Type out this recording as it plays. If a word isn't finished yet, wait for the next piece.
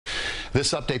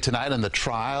This update tonight on the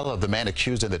trial of the man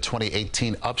accused in the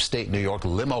 2018 upstate New York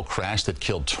limo crash that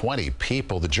killed 20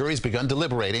 people. The jury's begun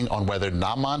deliberating on whether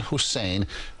Nauman Hussain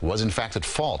was in fact at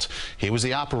fault. He was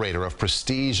the operator of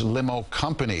Prestige Limo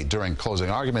Company. During closing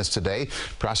arguments today,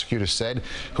 prosecutors said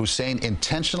Hussain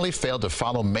intentionally failed to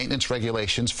follow maintenance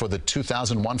regulations for the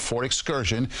 2001 Ford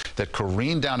Excursion that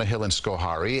careened down a hill in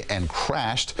Schoharie and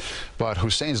crashed. But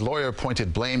Hussain's lawyer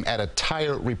pointed blame at a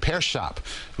tire repair shop.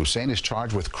 Hussain is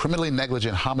charged with criminally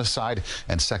negligent homicide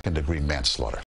and second-degree manslaughter.